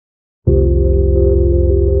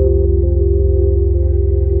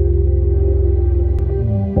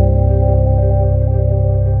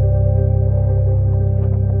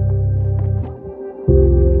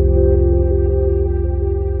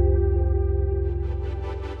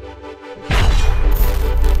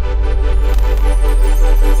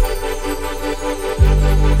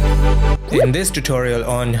In this tutorial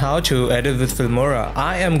on how to edit with Filmora,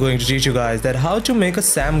 I am going to teach you guys that how to make a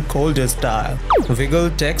Sam Kolder style wiggle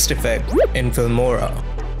text effect in Filmora.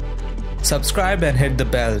 Subscribe and hit the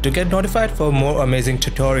bell to get notified for more amazing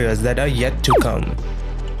tutorials that are yet to come.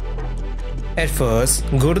 At first,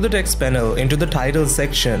 go to the text panel into the title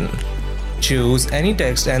section. Choose any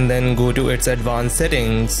text and then go to its advanced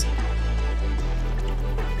settings.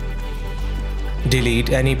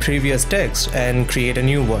 Delete any previous text and create a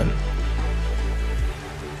new one.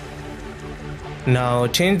 Now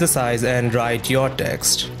change the size and write your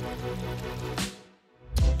text.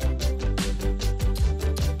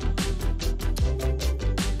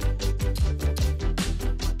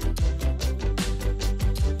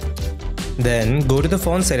 Then go to the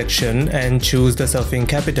font selection and choose the surfing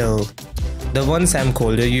capital, the one Sam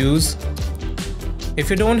Kolder used. If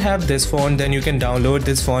you don't have this font, then you can download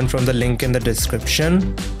this font from the link in the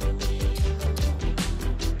description.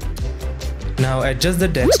 Now adjust the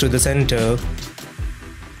text to the center.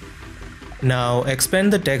 Now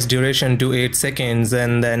expand the text duration to 8 seconds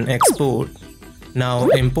and then export. Now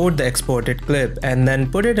import the exported clip and then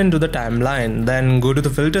put it into the timeline. Then go to the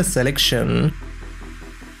filter selection.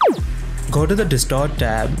 Go to the distort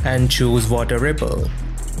tab and choose water ripple.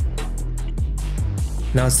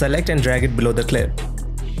 Now select and drag it below the clip.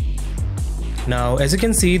 Now as you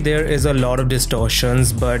can see, there is a lot of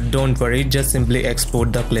distortions, but don't worry, just simply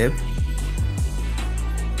export the clip.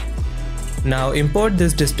 Now import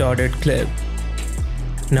this distorted clip.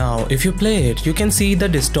 Now if you play it, you can see the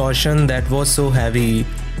distortion that was so heavy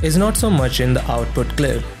is not so much in the output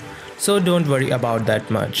clip, so don't worry about that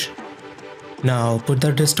much. Now put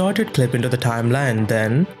the distorted clip into the timeline,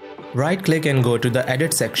 then right click and go to the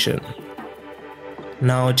edit section.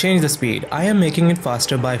 Now change the speed. I am making it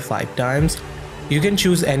faster by 5 times. You can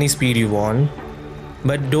choose any speed you want,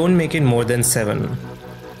 but don't make it more than 7.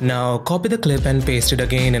 Now copy the clip and paste it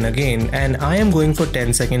again and again, and I am going for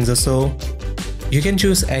 10 seconds or so. You can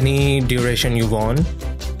choose any duration you want.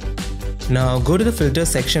 Now go to the filter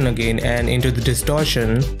section again and into the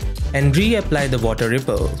distortion and reapply the water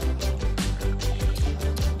ripple.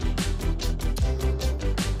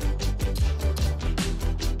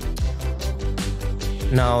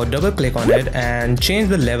 Now double click on it and change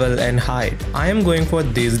the level and height. I am going for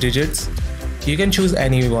these digits. You can choose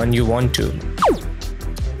any one you want to.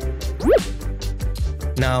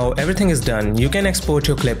 Now everything is done. You can export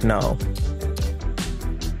your clip now.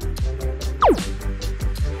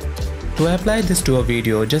 To apply this to a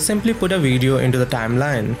video, just simply put a video into the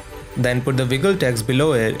timeline. Then put the wiggle text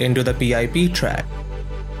below it into the PIP track.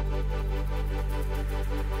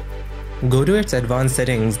 Go to its advanced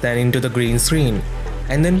settings, then into the green screen,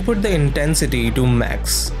 and then put the intensity to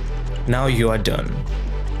max. Now you are done.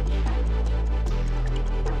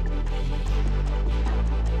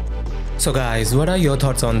 So guys, what are your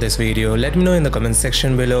thoughts on this video? Let me know in the comment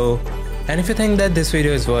section below. And if you think that this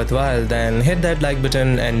video is worthwhile, then hit that like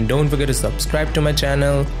button and don't forget to subscribe to my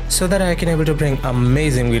channel so that I can able to bring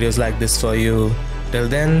amazing videos like this for you. Till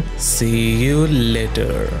then, see you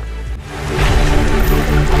later.